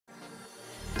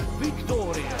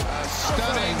Victoria. A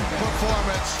stunning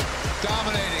performance,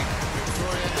 dominating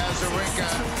Victoria Azarenka.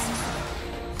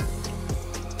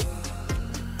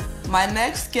 My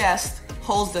next guest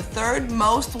holds the third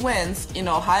most wins in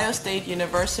Ohio State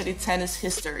University tennis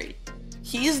history.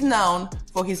 He is known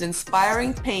for his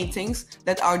inspiring paintings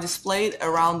that are displayed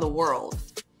around the world.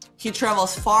 He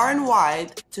travels far and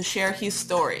wide to share his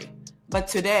story, but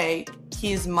today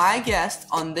he is my guest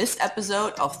on this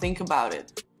episode of Think About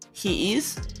It. He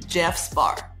is Jeff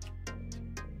Sparr.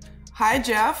 Hi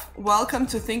Jeff, welcome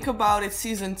to Think About It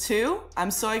Season 2.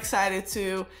 I'm so excited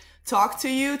to talk to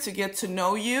you, to get to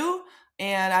know you,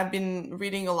 and I've been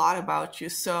reading a lot about you,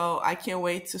 so I can't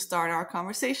wait to start our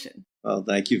conversation. Well,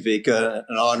 thank you, Vika.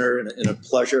 An honor and a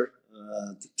pleasure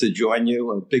to join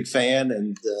you. I'm a big fan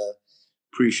and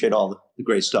appreciate all the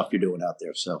great stuff you're doing out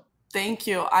there. So, thank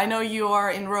you. I know you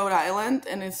are in Rhode Island,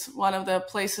 and it's one of the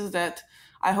places that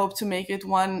I hope to make it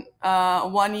one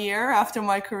year after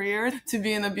my career to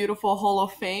be in the beautiful Hall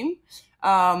of Fame.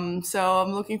 So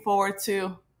I'm looking forward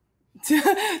to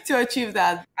achieve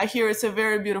that. I hear it's a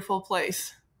very beautiful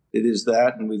place. It is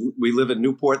that, and we live in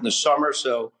Newport in the summer,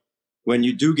 so when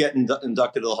you do get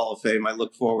inducted to the Hall of Fame, I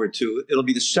look forward to, it'll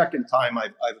be the second time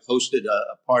I've hosted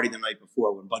a party the night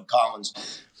before. When Bud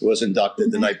Collins was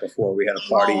inducted the night before, we had a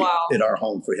party at our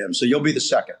home for him. So you'll be the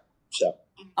second. So.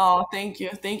 Oh, thank you.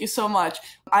 Thank you so much.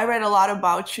 I read a lot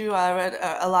about you. I read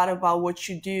a lot about what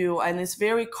you do, and it's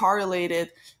very correlated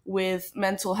with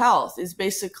mental health. It's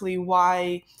basically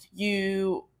why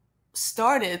you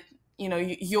started,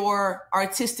 your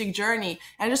artistic journey.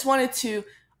 And I just wanted to,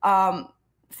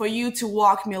 for you to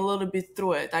walk me a little bit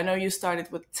through it. I know you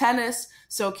started with tennis,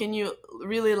 so can you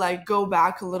really go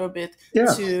back a little bit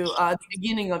to the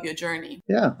beginning of your journey?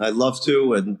 Yeah, I'd love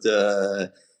to. And,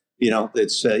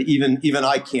 it's even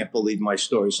I can't believe my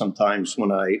story sometimes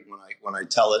when I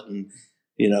tell it. And,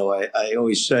 I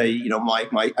always say,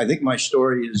 I think my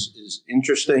story is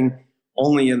interesting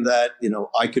only in that,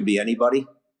 I could be anybody,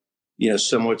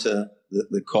 similar to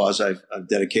the cause I've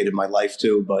dedicated my life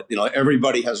to. But,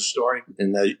 everybody has a story.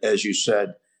 And as you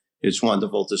said, it's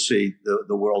wonderful to see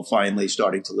the world finally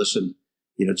starting to listen,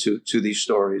 to these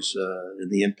stories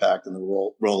and the impact and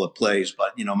the role it plays.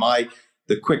 But,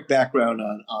 the quick background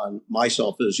on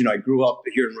myself is, I grew up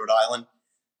here in Rhode Island,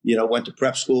 went to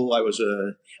prep school. I was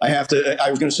going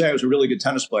to say I was a really good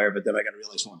tennis player, but then I got to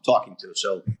realize who I'm talking to.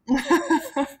 So,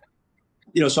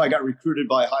 so I got recruited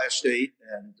by Ohio State,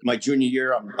 and my junior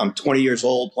year, I'm 20 years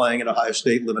old, playing at Ohio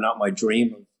State, living out my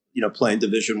dream of, playing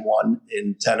Division I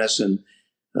in tennis. And,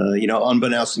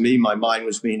 unbeknownst to me, my mind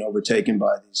was being overtaken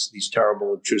by these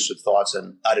terrible, intrusive thoughts,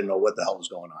 and I didn't know what the hell was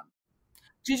going on.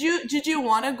 Did you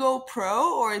want to go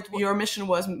pro, or your mission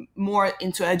was more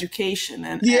into education?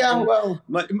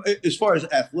 As far as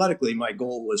athletically, my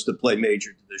goal was to play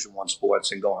major Division I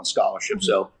sports and go on scholarship. Mm-hmm.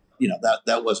 So,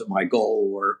 that wasn't my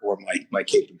goal or my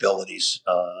capabilities.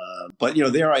 But,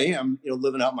 there I am,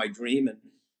 living out my dream, and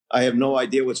I have no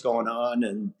idea what's going on.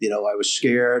 And, I was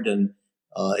scared and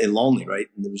lonely, right?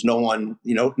 And there was no one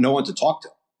to talk to.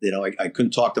 I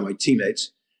couldn't talk to my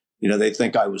teammates. They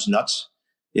think I was nuts.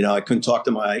 I couldn't talk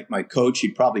to my coach.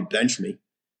 He'd probably bench me.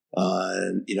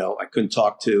 I couldn't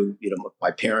talk to,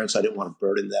 my parents. I didn't want to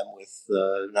burden them with,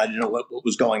 and I didn't know what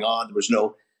was going on. There was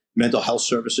no mental health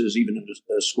services, even in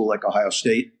a school like Ohio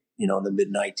State, in the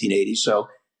mid 1980s. So,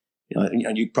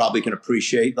 and you probably can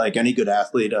appreciate, like any good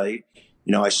athlete, I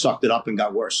sucked it up and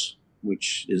got worse,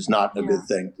 which is not a good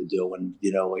thing to do. And,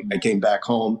 I came back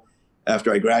home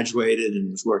after I graduated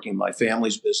and was working in my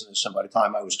family's business. And by the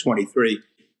time I was 23,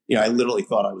 I literally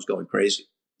thought I was going crazy.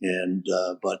 And,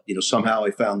 but somehow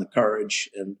I found the courage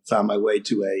and found my way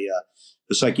to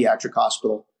a psychiatric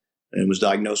hospital and was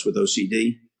diagnosed with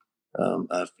OCD,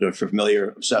 familiar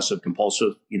obsessive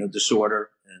compulsive, disorder.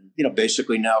 And,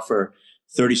 basically now for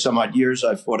 30 some odd years,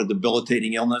 I've fought a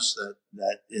debilitating illness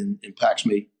that impacts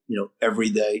me, every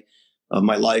day of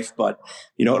my life. But,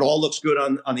 it all looks good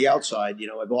on the outside.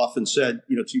 I've often said,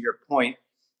 to your point,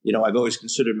 I've always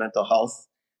considered mental health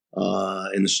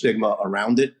and the stigma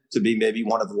around it to be maybe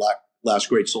one of the last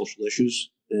great social issues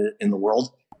in the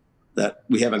world that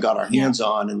we haven't got our hands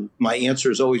on. And my answer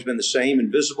has always been the same: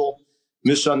 invisible,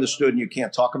 misunderstood, and you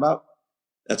can't talk about.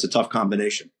 That's a tough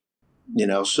combination,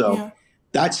 so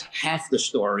that's half the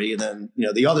story. And then,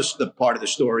 the part of the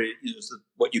story is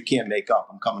what you can't make up.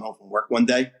 I'm coming home from work one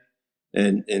day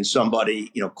and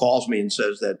somebody, calls me and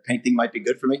says that painting might be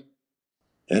good for me.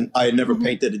 And I had never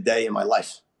painted a day in my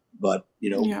life. But,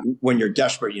 when you're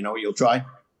desperate, you'll try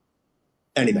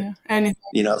anything. Yeah,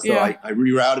 anything. I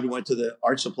rerouted, went to the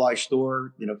art supply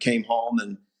store, came home,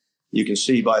 and you can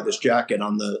see by this jacket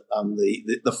on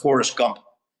the Forrest Gump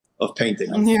of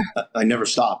painting. Yeah. I never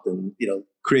stopped. And,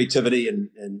 creativity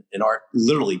and art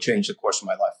literally changed the course of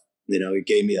my life. It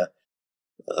gave me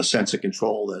a sense of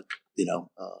control that,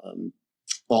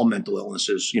 all mental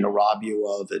illnesses, rob you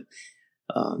of. It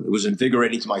was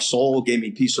invigorating to my soul, gave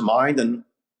me peace of mind, and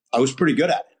I was pretty good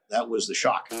at it. That was the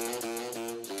shock.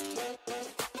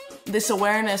 This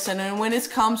awareness, and then when it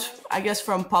comes, I guess,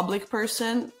 from public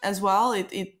person as well,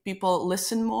 it people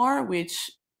listen more,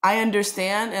 which I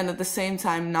understand, and at the same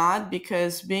time not,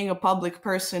 because being a public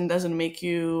person doesn't make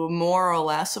you more or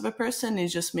less of a person. It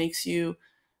just makes you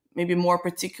maybe more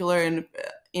particular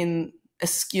in a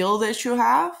skill that you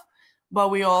have. But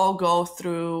we all go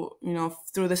through,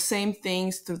 through the same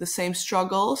things, through the same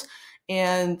struggles.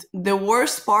 And the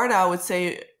worst part, I would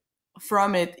say,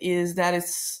 from it is that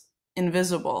it's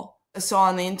invisible. I saw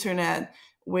on the internet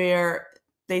where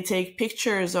they take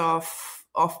pictures of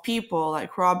people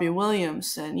like Robbie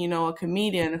Williams and, a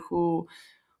comedian who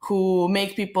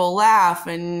make people laugh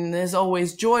and is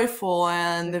always joyful.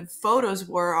 And the photos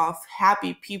were of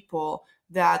happy people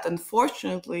that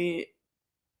unfortunately,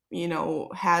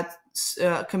 had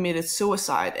committed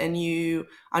suicide. And you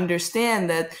understand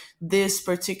that this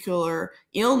particular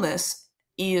illness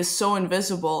is so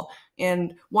invisible.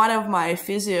 And one of my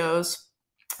physios,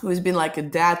 who's been like a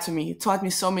dad to me, he taught me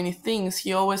so many things.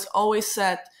 He always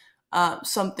said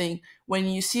something: when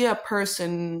you see a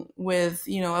person with,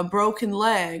 a broken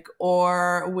leg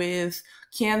or with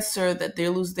cancer that they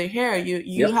lose their hair,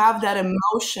 you have that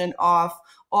emotion of,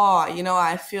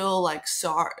 I feel like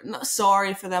not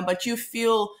sorry for them, but you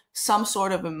feel some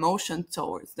sort of emotion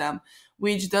towards them,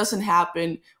 which doesn't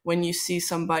happen when you see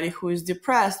somebody who is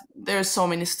depressed. There's so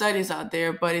many studies out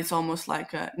there, but it's almost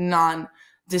like a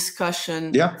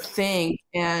non-discussion thing.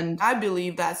 And I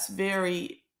believe that's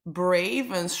very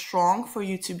brave and strong for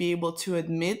you to be able to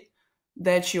admit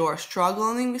that you are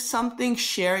struggling with something,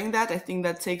 sharing that. I think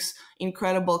that takes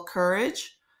incredible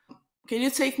courage. Can you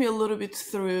take me a little bit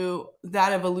through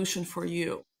that evolution for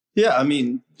you? Yeah, I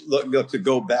mean, look to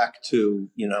go back to,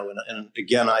 and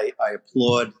again, I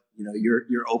applaud,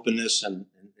 your openness and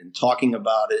talking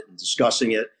about it and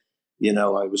discussing it.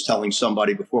 I was telling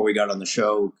somebody before we got on the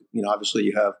show, obviously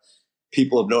you have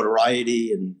people of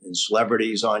notoriety and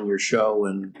celebrities on your show.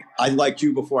 And I liked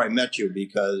you before I met you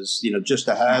because, just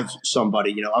to have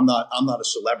somebody, I'm not a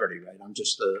celebrity, right? I'm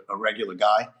just a regular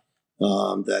guy.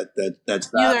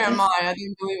 That's neither am I. I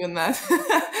don't believe in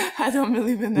that. I don't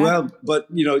believe in that. Well, but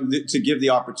to give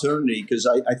the opportunity, because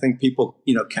I think people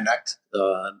connect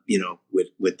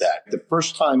with that. The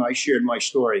first time I shared my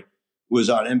story was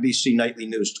on NBC Nightly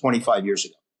News 25 years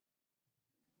ago.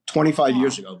 25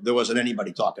 years ago, there wasn't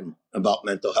anybody talking about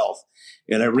mental health,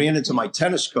 and I ran into my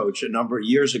tennis coach a number of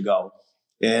years ago,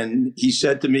 and he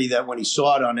said to me that when he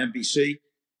saw it on NBC,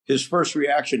 his first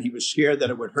reaction, he was scared that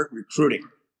it would hurt recruiting.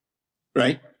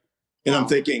 Right. And I'm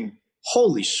thinking,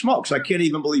 holy smokes, I can't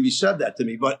even believe he said that to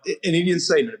me. And he didn't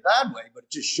say it in a bad way, but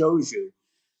it just shows you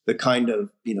the kind of,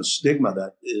 stigma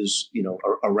that is,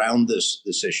 around this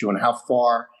issue and how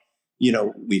far,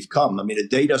 we've come. I mean, a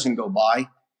day doesn't go by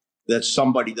that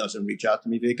somebody doesn't reach out to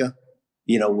me, Vika,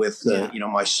 with,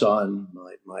 my son,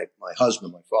 my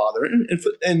husband, my father.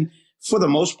 And for the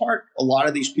most part, a lot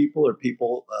of these people are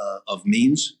people of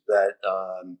means that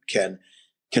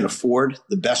can afford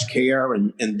the best care,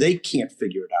 and they can't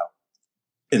figure it out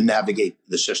and navigate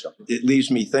the system. It leaves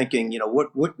me thinking,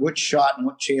 what shot and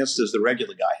what chance does the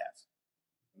regular guy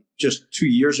have? Just 2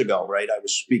 years ago, right, I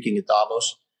was speaking at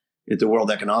Davos at the World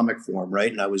Economic Forum,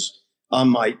 right, and I was on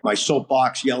my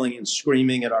soapbox yelling and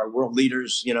screaming at our world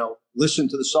leaders, listen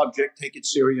to the subject, take it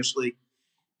seriously.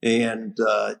 And,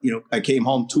 I came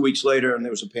home 2 weeks later and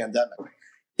there was a pandemic.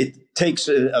 It takes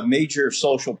a major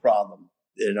social problem,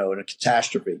 and a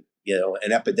catastrophe,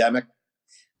 an epidemic,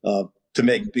 to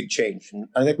make big change. And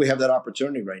I think we have that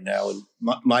opportunity right now. And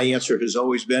my answer has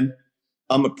always been,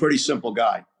 I'm a pretty simple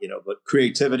guy, but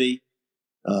creativity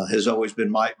has always been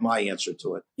my answer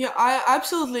to it. Yeah, I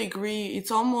absolutely agree.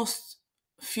 It almost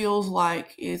feels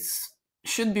like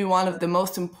should be one of the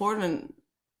most important,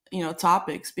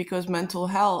 topics, because mental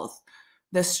health,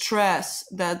 the stress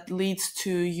that leads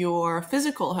to your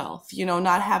physical health,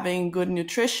 not having good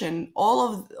nutrition,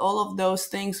 all of those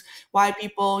things, why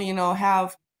people,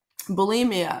 have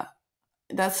bulimia,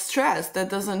 that's stress that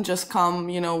doesn't just come,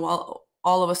 well,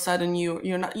 all of a sudden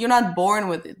you're not born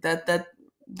with it,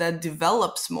 that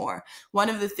develops more. One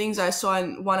of the things I saw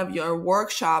in one of your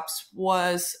workshops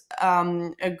was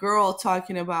a girl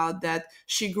talking about that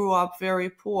she grew up very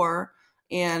poor,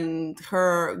 and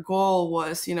her goal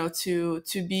was, to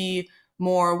be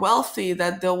more wealthy,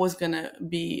 that's what's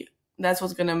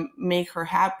gonna make her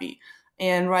happy.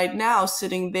 And right now,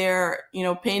 sitting there,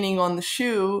 painting on the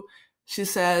shoe, she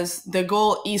says, the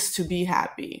goal is to be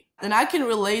happy. And I can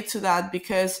relate to that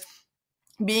because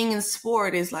being in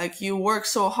sport is like you work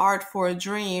so hard for a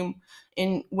dream,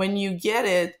 and when you get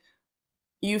it,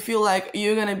 you feel like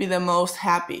you're going to be the most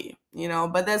happy,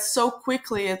 but that's so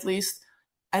quickly, at least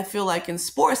I feel like in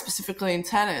sports, specifically in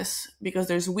tennis, because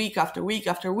there's week after week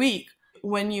after week.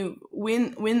 When you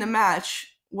win the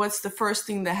match, what's the first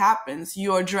thing that happens?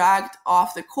 You are dragged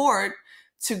off the court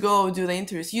to go do the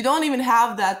interviews. You don't even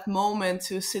have that moment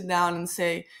to sit down and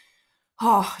say,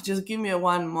 oh, just give me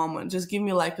one moment. Just give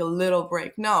me like a little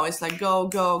break. No, it's like go,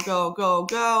 go, go, go,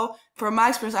 go. From my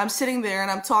experience, I'm sitting there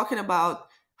and I'm talking about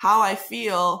how I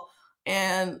feel.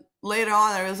 And later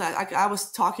on, I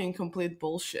was talking complete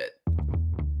bullshit.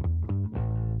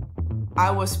 I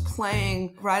was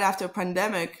playing right after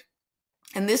pandemic,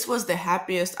 and this was the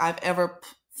happiest I've ever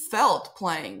felt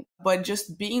playing. But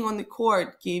just being on the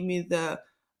court gave me the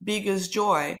biggest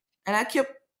joy. And I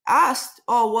kept asked,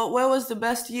 oh, what was the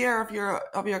best year of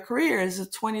your career? Is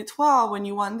it 2012 when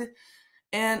you won?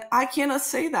 And I cannot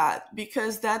say that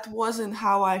because that wasn't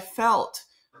how I felt.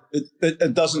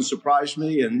 It doesn't surprise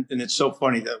me, and it's so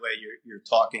funny that way you're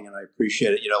talking, and I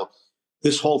appreciate it.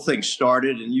 This whole thing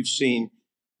started, and you've seen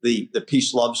the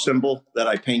peace love symbol that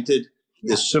I painted.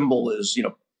 Yeah. This symbol is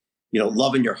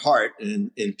love in your heart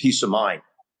and peace of mind.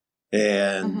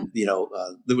 And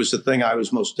there was the thing I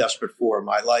was most desperate for in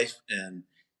my life. And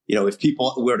if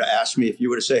people were to ask me, if you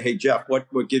were to say, hey Jeff,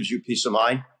 what gives you peace of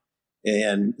mind?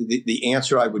 And the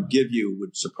answer I would give you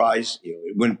would surprise you.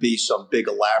 It wouldn't be some big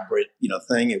elaborate,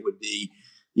 thing. It would be,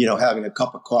 having a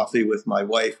cup of coffee with my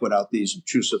wife without these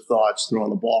obtrusive thoughts,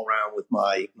 throwing the ball around with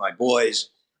my boys,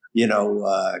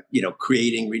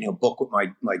 creating, reading a book with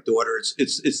my daughter.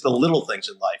 It's the little things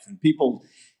in life. And people,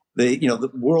 the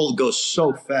world goes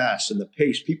so fast, and the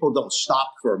pace, people don't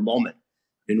stop for a moment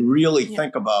and really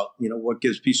think about, what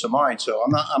gives peace of mind. So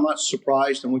I'm not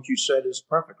surprised. And what you said is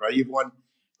perfect, right? You've won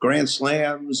Grand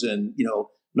Slams and,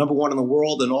 number one in the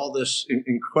world and all this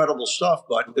incredible stuff.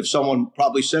 But if someone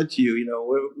probably said to you,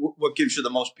 what gives you the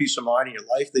most peace of mind in your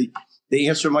life, the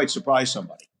answer might surprise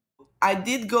somebody. I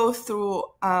did go through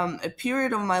a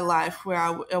period of my life where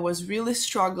I was really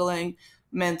struggling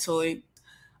mentally.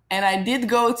 And I did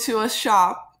go to a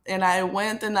shop, and I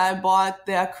went and I bought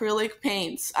the acrylic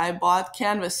paints. I bought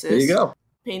canvases. There you go.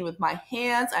 Paint with my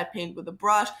hands. I paint with a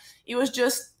brush. It was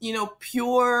just,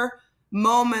 pure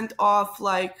moment of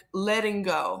like letting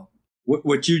go.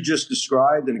 What you just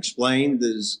described and explained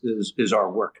is our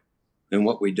work and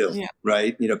what we do,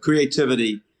 right?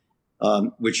 Creativity,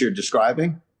 which you're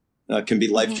describing, can be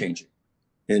life-changing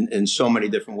in so many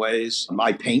different ways.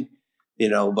 I paint,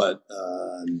 but,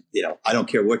 I don't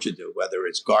care what you do, whether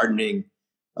it's gardening,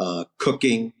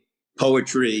 cooking,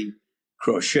 poetry,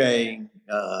 crocheting,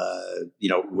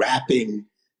 rapping,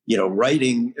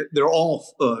 writing. They're all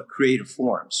creative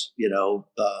forms,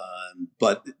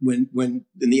 but when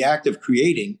in the act of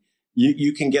creating,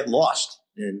 you can get lost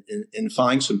and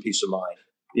find some peace of mind.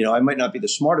 I might not be the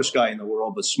smartest guy in the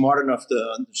world, but smart enough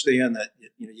to understand that,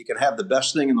 you can have the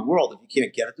best thing in the world. If you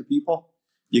can't get it to people,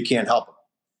 you can't help them.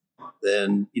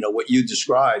 Then, what you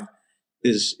described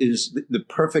is the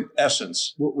perfect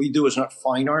essence. What we do is not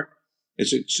fine art.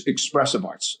 It's expressive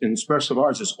arts. And expressive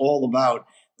arts is all about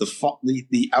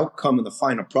the outcome and the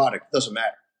final product. It doesn't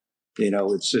matter.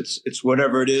 It's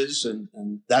whatever it is.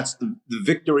 And that's the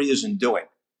victory is in doing.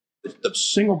 The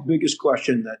single biggest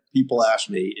question that people ask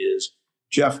me is,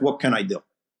 Jeff, what can I do?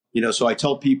 So I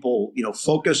tell people,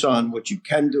 focus on what you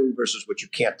can do versus what you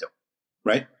can't do,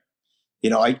 right?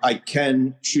 I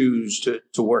can choose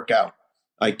to work out.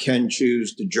 I can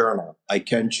choose to journal. I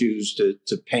can choose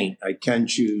to paint. I can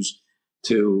choose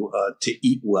to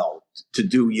eat well, to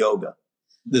do yoga.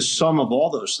 The sum of all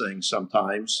those things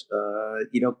sometimes,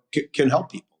 can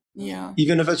help people. Yeah.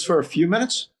 Even if it's for a few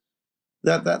minutes,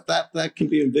 that can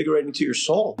be invigorating to your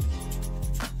soul.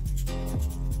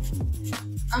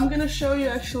 I'm going to show you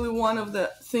actually one of the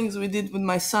things we did with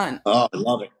my son. Oh, I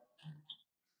love it.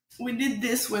 We did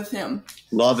this with him.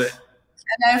 Love it.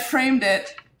 And I framed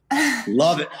it.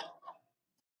 Love it.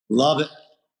 Love it.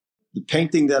 The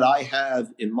painting that I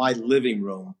have in my living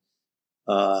room,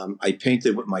 I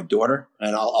painted with my daughter,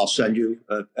 and I'll send you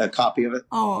a copy of it.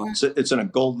 Oh. It's in a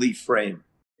gold leaf frame.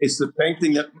 It's the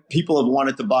painting that people have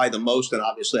wanted to buy the most, and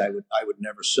obviously I would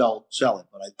never sell it.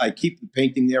 But I keep the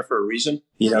painting there for a reason,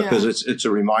 because it's a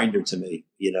reminder to me,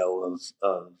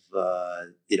 of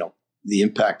the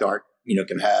impact art,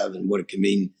 can have and what it can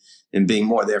mean, and being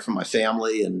more there for my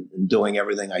family and doing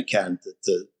everything I can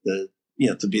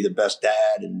to be the best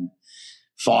dad and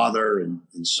father and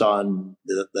son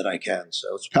that I can.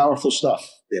 So it's powerful stuff,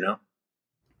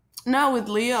 Now with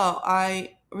Leo,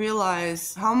 I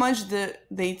realize how much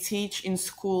they teach in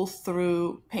school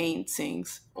through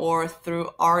paintings or through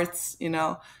arts,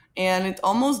 and it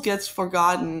almost gets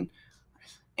forgotten.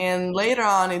 And later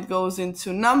on, it goes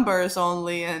into numbers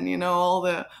only and, all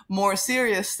the more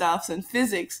serious stuffs and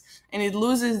physics. And it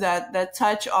loses that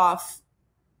touch of,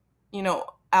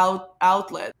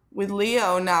 outlet. With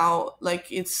Leo now, like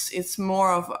it's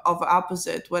more of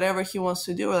opposite. Whatever he wants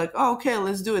to do, we're like, oh, okay,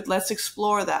 let's do it. Let's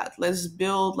explore that. Let's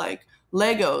build like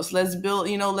Legos. Let's build,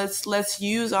 let's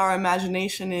use our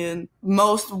imagination in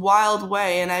most wild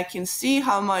way. And I can see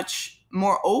how much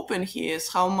more open he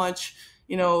is, how much,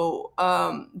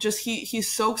 just he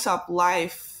soaks up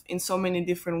life in so many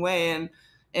different ways.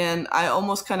 And I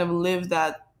almost kind of live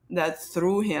that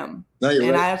through him. No, you're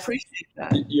and right. I appreciate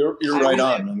that. You're right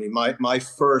on. I mean, my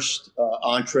first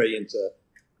entree into,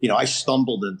 I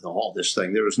stumbled into all this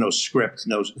thing. There was no script,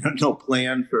 no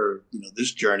plan for,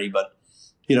 this journey. But,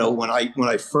 when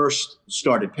I first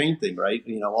started painting, right,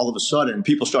 all of a sudden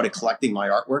people started collecting my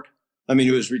artwork. I mean,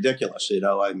 it was ridiculous,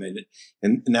 I mean,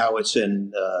 and now it's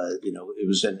in, it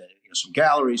was in some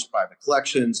galleries, private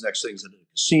collections. Next thing's at a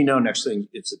casino. Next thing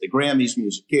it's at the Grammys,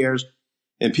 Music Cares.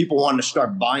 And people wanted to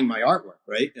start buying my artwork,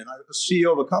 right? And I was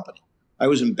CEO of a company. I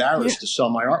was embarrassed to sell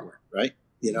my artwork, right?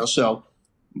 So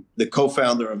the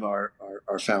co-founder of our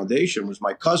foundation was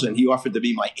my cousin. He offered to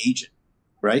be my agent,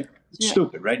 right? It's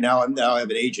stupid, right? Now I have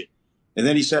an agent. And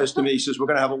then he says to me, we're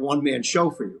going to have a one-man show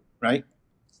for you, right?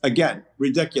 Again,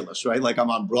 ridiculous, right? Like I'm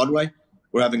on Broadway.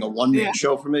 We're having a one-man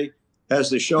show for me. Has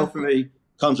the show for me,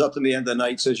 comes up to me end of the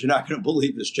night, says, you're not going to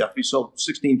believe this, Jeff. He sold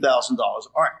 $16,000 of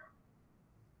art.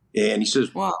 And he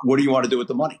says, wow, what do you want to do with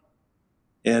the money?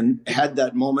 And had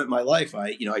that moment in my life,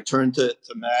 I turned to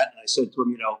Matt and I said to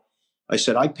him, I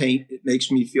said, I paint. It makes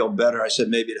me feel better. I said,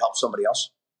 maybe it helps somebody else.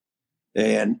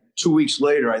 And 2 weeks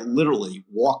later, I literally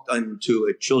walked into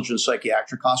a children's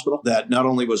psychiatric hospital that not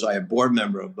only was I a board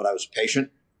member of, but I was a patient.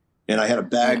 And I had a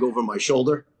bag over my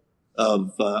shoulder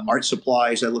of art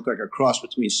supplies. I looked like a cross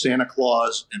between Santa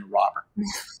Claus and a robber.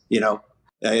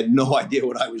 I had no idea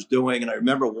what I was doing. And I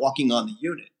remember walking on the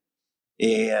unit.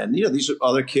 And, these are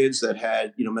other kids that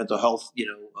had, mental health,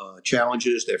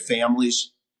 challenges, their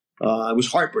families. It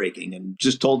was heartbreaking, and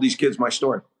just told these kids my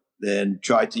story. Then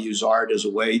tried to use art as a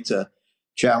way to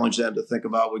challenge them to think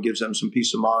about what gives them some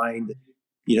peace of mind,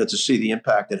 to see the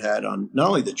impact it had on not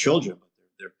only the children, but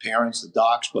their parents, the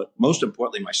docs, but most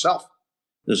importantly, myself.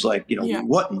 There's like,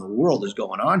 what in the world is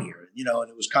going on here? And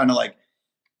it was kind of like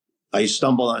I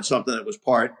stumbled on something that was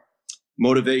part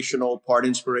motivational, part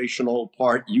inspirational,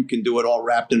 part you can do it, all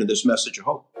wrapped into this message of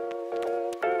hope.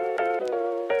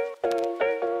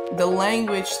 The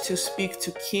language to speak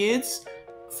to kids,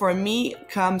 for me,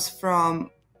 comes from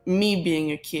me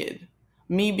being a kid.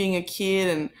 Me being a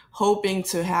kid and hoping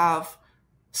to have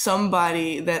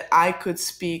somebody that I could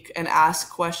speak and ask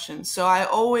questions. So I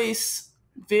always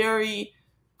very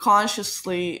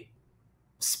consciously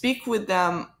speak with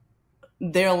them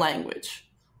their language.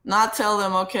 Not tell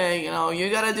them, okay, you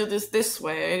got to do this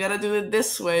way. You got to do it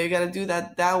this way. You got to do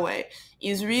that way.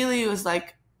 It was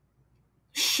like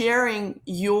sharing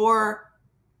your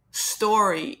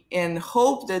story and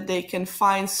hope that they can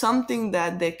find something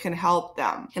that they can help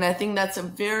them. And I think that's a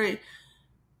very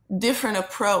different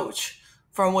approach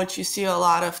from what you see a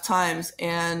lot of times.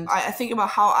 And I think about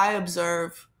how I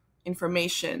observe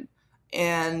information.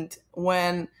 And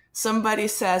when somebody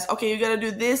says, okay, you got to do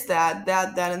this, that,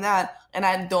 and that, and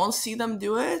I don't see them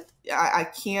do it, I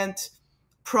can't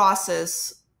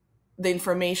process the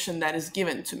information that is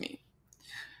given to me.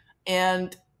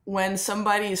 And when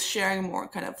somebody is sharing more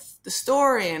kind of the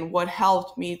story and what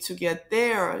helped me to get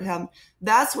there,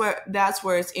 that's where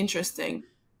it's interesting.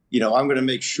 I'm going to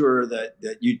make sure that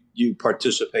you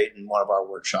participate in one of our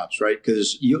workshops, right?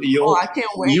 Because I can't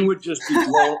wait. You would just be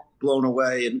blown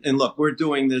away. And look, we're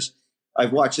doing this.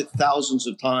 I've watched it thousands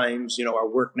of times. Our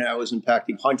work now is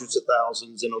impacting hundreds of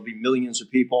thousands, and it'll be millions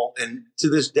of people. And to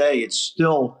this day, it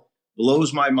still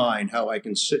blows my mind how I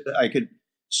could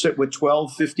sit with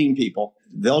 12, 15 people.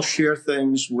 They'll share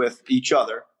things with each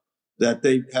other that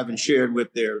they haven't shared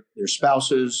with their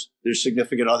spouses, their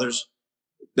significant others.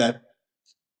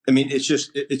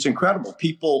 It's incredible.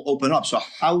 People open up. So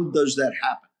how does that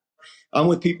happen? I'm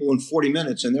with people in 40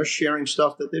 minutes and they're sharing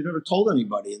stuff that they've never told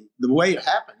anybody. And the way it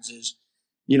happens is,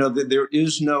 that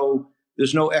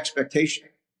there's no expectation,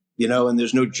 and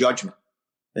there's no judgment.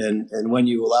 And when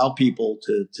you allow people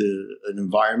to an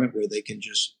environment where they can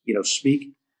just,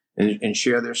 speak and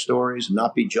share their stories and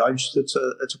not be judged, it's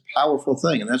a powerful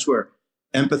thing. And that's where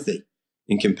empathy,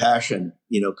 and compassion,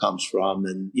 comes from.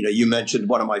 And, you mentioned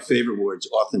one of my favorite words,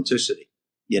 authenticity.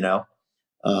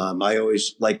 I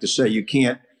always like to say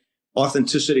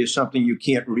authenticity is something you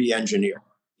can't re-engineer.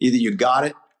 Either you got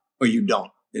it or you don't.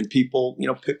 And people,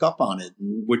 pick up on it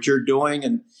and what you're doing.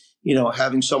 And,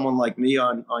 having someone like me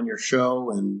on your show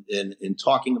and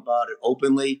talking about it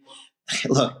openly.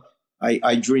 Look,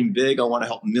 I dream big. I want to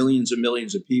help millions and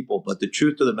millions of people. But the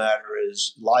truth of the matter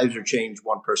is lives are changed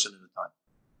one person at a time.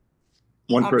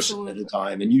 One person at a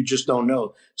time. And you just don't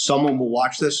know. Someone will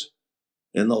watch this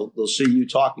and they'll see you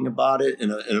talking about it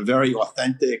in a very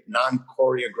authentic,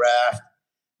 non-choreographed,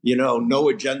 no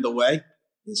agenda way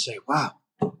and say, wow.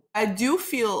 I do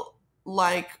feel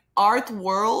like art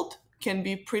world can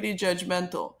be pretty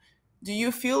judgmental. Do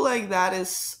you feel like that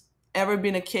has ever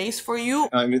been a case for you?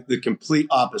 I'm the complete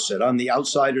opposite. I'm the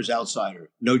outsider's outsider.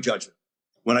 No judgment.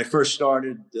 When I first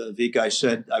started, Vika, I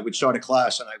said I would start a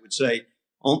class and I would say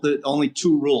only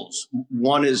two rules.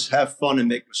 One is have fun and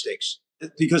make mistakes.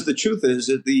 Because the truth is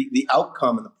that the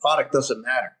outcome and the product doesn't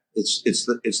matter. It's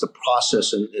the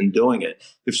process in doing it.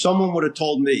 If someone would have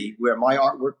told me where my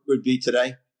artwork would be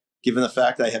today, given the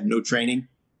fact I have no training,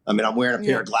 I mean, I'm wearing a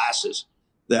pair of glasses.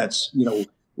 That's,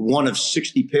 one of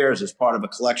 60 pairs as part of a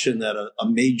collection that a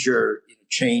major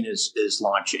chain is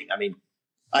launching. I mean,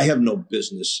 I have no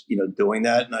business, doing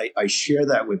that. And I share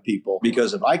that with people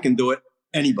because if I can do it,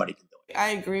 anybody can do it. I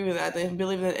agree with that. I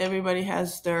believe that everybody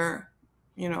has their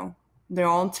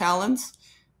own talents,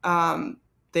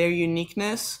 their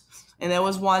uniqueness. And that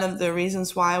was one of the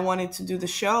reasons why I wanted to do the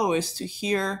show, is to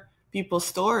hear people's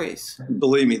stories.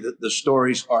 Believe me, the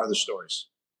stories are the stories,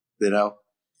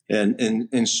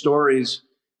 and stories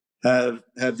have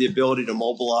the ability to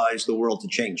mobilize the world to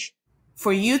change.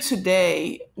 For you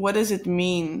today, what does it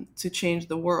mean to change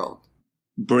the world?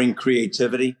 Bring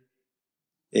creativity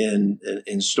in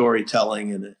storytelling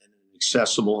in an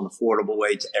accessible and affordable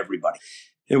way to everybody.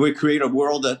 And we create a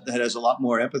world that has a lot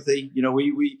more empathy.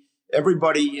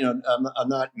 Everybody, I'm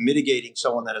not mitigating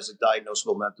someone that has a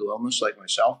diagnosable mental illness like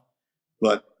myself,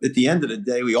 but at the end of the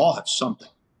day, we all have something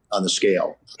on the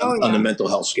scale, on the mental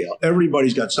health scale.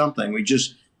 Everybody's got something.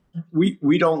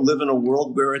 We don't live in a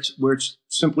world where it's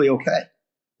simply okay.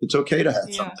 It's okay to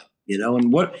have something,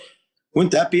 and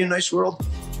wouldn't that be a nice world?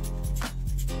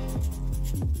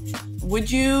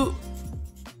 Would you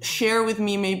share with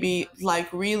me maybe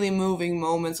like really moving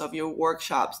moments of your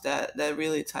workshops that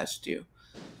really touched you?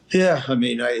 Yeah, I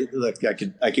mean, I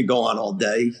could go on all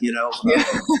day.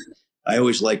 I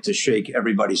always like to shake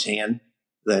everybody's hand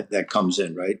that comes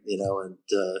in, right?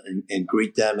 And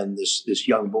greet them. And this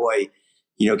young boy,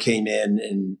 came in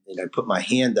and I put my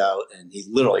hand out and he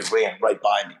literally ran right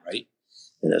by me, right?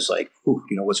 And it's like,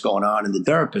 what's going on? And the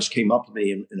therapist came up to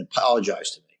me and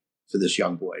apologized to me for this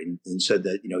young boy and said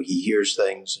that, he hears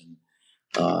things.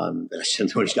 And I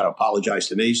said, no, he's got to apologize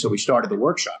to me. So we started the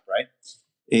workshop, right?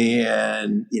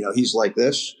 And, he's like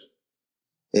this.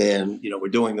 And, we're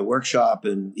doing the workshop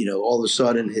and, all of a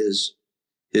sudden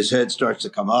his head starts to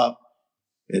come up.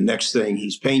 And next thing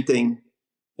he's painting.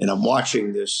 And I'm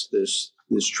watching this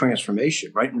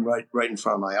transformation right in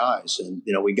front of my eyes. And,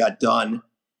 we got done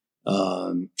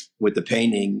with the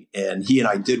painting and he and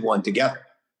I did one together,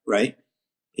 right?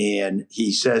 And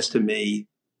he says to me,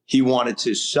 he wanted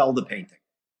to sell the painting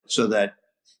so that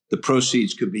the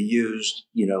proceeds could be used,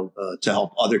 to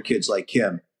help other kids like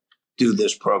him do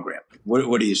this program.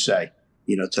 What do you say,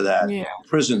 to that? Yeah.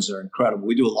 Prisons are incredible.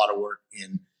 We do a lot of work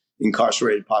in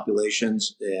incarcerated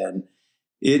populations, and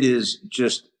it is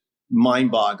just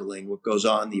mind-boggling what goes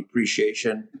on, the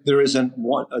appreciation. There isn't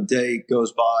a day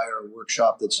goes by or a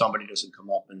workshop that somebody doesn't come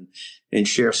up and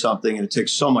share something, and it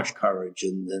takes so much courage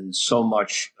and so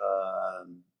much,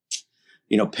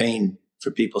 pain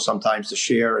for people sometimes to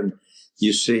share, and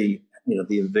you see,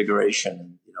 the invigoration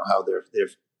and, how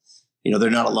they're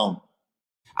not alone.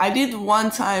 I did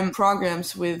one-time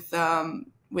programs with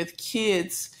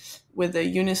kids with the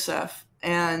UNICEF,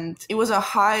 and it was a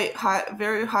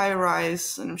very high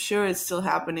rise, and I'm sure it's still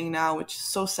happening now, which is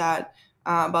so sad,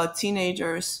 about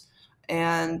teenagers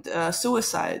and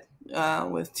suicide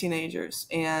with teenagers.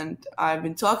 And I've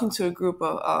been talking to a group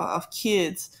of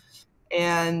kids,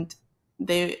 and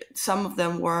some of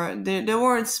them they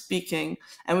weren't speaking,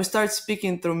 and we started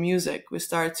speaking through music. We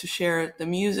started to share the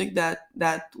music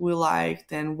that we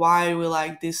liked and why we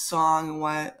liked this song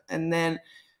and then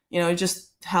it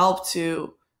just helped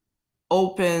to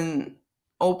open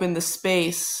the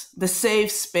space, the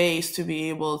safe space, to be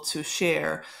able to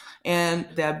share, and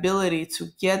the ability to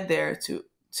get there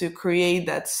to create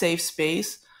that safe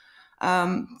space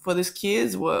for these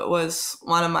kids was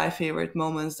one of my favorite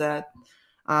moments that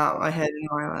I had in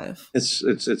my life. It's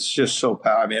just so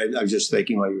powerful. I mean, I was just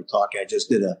thinking while you were talking. I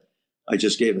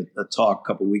just gave a talk a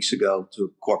couple of weeks ago to a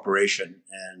corporation,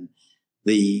 and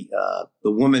the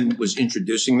woman was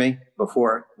introducing me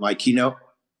before my keynote,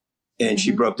 and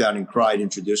she broke down and cried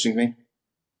introducing me.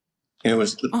 And it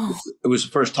was the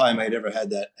first time I'd ever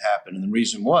had that happen. And the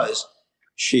reason was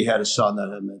she had a son that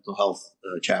had mental health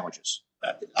challenges.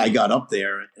 I got up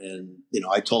there and,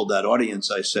 I told that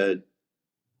audience, I said,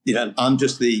 I'm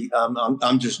just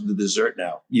the dessert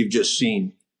now. You've just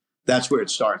seen. That's where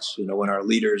it starts. When our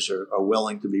leaders are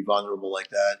willing to be vulnerable like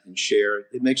that and share,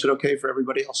 it makes it okay for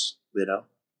everybody else.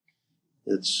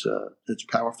 It's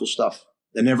powerful stuff.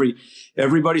 And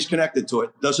everybody's connected to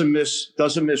it. Doesn't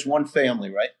miss one family,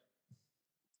 right?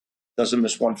 Doesn't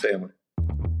miss one family.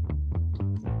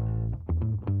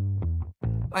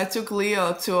 I took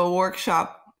Leo to a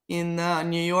workshop in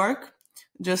New York,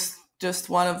 just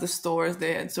one of the stores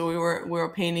they had. So we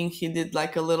were painting. He did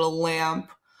like a little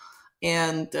lamp,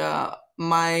 and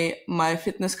my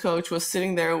fitness coach was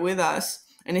sitting there with us,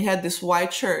 and he had this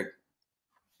white shirt,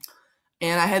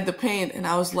 and I had the paint, and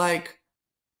I was like,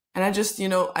 and I just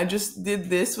did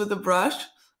this with a brush,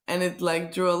 and it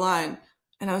like drew a line.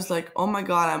 And I was like, oh my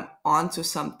God, I'm onto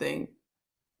something.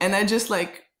 And I just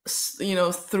like,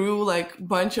 threw like a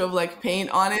bunch of like paint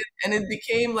on it, and it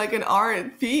became like an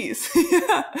art piece.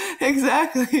 Yeah,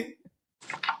 exactly.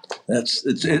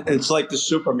 It's like the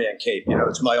Superman cape.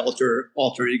 It's my alter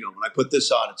ego. When I put this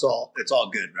on, it's all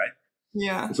good, right?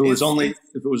 Yeah. If it was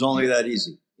only that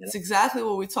easy. It's exactly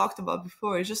what we talked about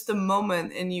before. It's just a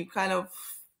moment, and you kind of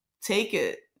take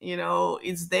it.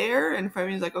 It's there, and for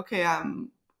me, it's like, okay,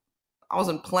 I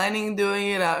wasn't planning doing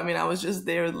it. I mean, I was just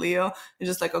there with Leo. It's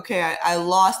just like, okay, I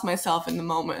lost myself in the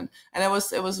moment. And it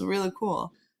was really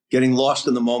cool. Getting lost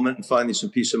in the moment and finding some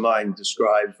peace of mind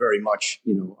describes very much,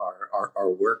 our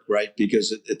work, right?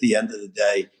 Because at the end of the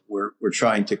day, we're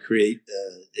trying to create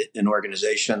an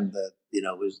organization that,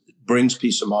 brings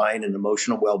peace of mind and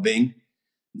emotional well-being.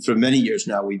 For many years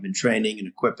now, we've been training and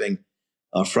equipping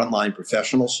frontline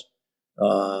professionals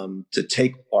to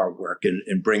take our work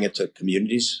and bring it to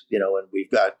communities, and we've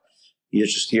got,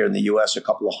 just here in the U.S., a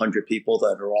couple of hundred people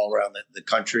that are all around the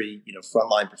country,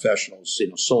 frontline professionals,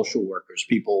 social workers,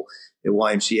 people at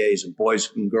YMCAs and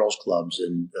boys and girls clubs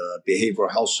and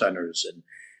behavioral health centers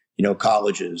and,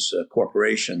 colleges,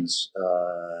 corporations,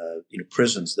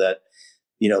 prisons that,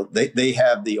 they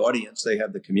have the audience, they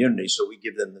have the community. So we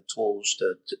give them the tools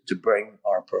to bring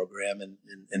our program.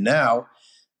 And now,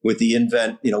 with the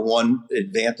one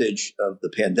advantage of the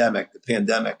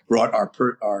pandemic brought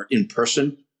our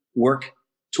in-person work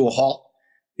to a halt,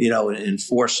 and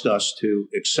forced us to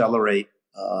accelerate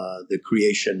the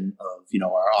creation of,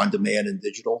 our on-demand and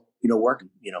digital, work.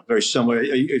 Very similar. Are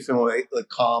you familiar with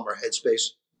Calm or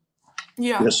Headspace?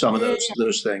 Yeah. Some of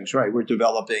those things, right? We're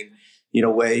developing,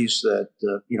 ways that,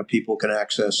 people can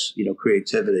access,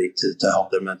 creativity to help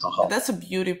their mental health. That's a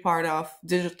beauty part of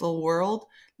digital world,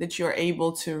 that you're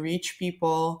able to reach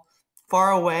people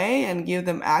far away and give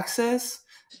them access.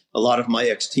 A lot of my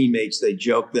ex-teammates, they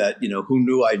joke that, who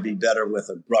knew I'd be better with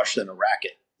a brush than a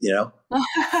racket, Yeah.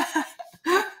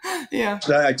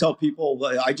 So I tell people,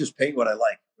 I just paint what I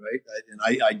like, right? And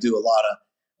I do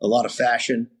a lot of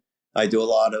fashion. I do a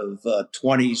lot of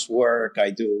 20s work.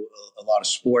 I do a lot of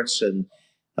sports. And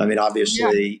I mean,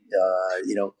 obviously,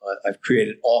 I've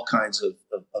created all kinds of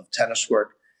tennis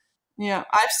work. Yeah,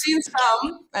 I've seen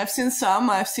some.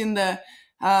 I've seen the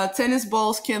tennis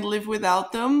balls, can't live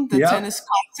without them. The tennis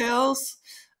cocktails,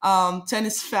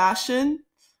 tennis fashion,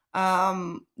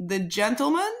 the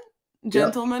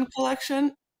gentleman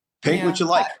collection. Paint what you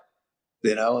like,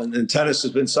 and tennis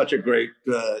has been such a great,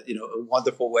 a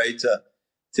wonderful way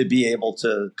to be able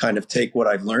to kind of take what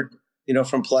I've learned,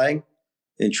 from playing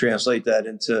and translate that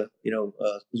into,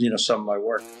 some of my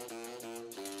work.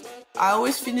 I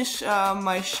always finish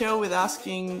my show with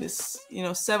asking this,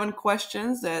 7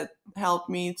 questions that help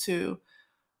me to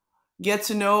get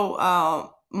to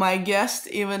know my guest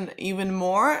even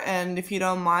more. And if you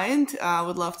don't mind, I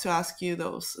would love to ask you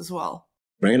those as well.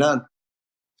 Bring it on.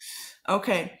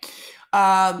 Okay.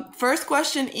 First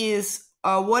question is,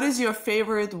 what is your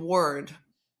favorite word?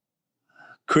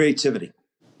 Creativity.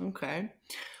 Okay.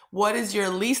 What is your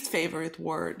least favorite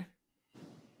word?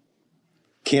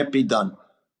 Can't be done.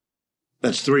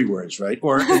 That's 3 words, right?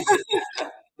 Or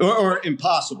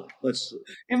impossible.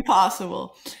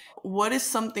 Impossible. What is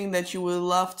something that you would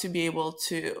love to be able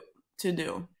to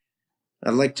do?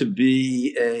 I'd like to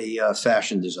be a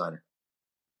fashion designer.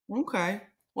 Okay.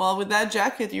 Well, with that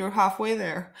jacket, you're halfway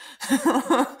there.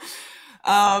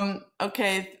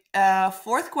 Okay.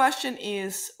 4th question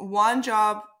is, one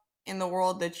job in the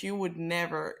world that you would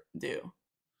never do?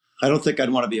 I don't think I'd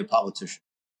want to be a politician.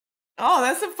 Oh,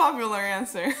 that's a popular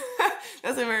answer.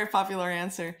 That's a very popular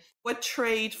answer. What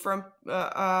trait from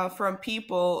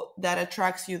people that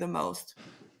attracts you the most?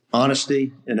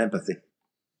 Honesty and empathy.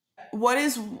 What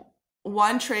is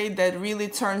one trait that really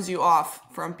turns you off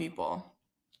from people?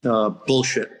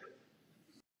 Bullshit.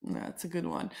 That's a good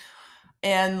one.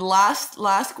 And last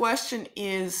question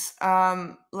is,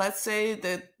 let's say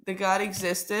that the God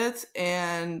existed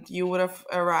and you would have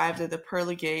arrived at the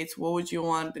pearly gates. What would you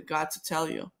want the God to tell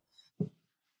you?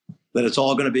 That it's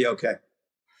all going to be okay.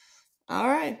 All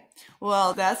right.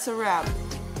 Well, that's a wrap.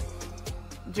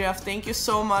 Jeff, thank you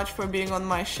so much for being on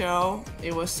my show.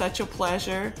 It was such a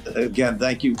pleasure. Again,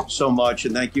 thank you so much.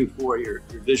 And thank you for your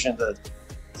vision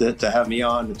to have me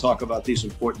on to talk about these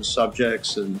important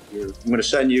subjects. And I'm going to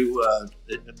send you,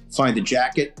 find the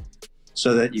jacket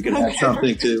so that you can have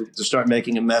something to start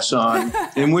making a mess on.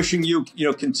 And wishing you,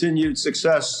 continued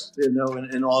success, in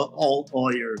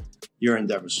all your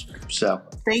endeavors. So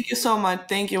thank you so much.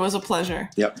 Thank you. It was a pleasure.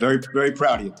 Yeah, very, very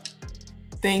proud of you.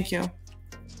 Thank you.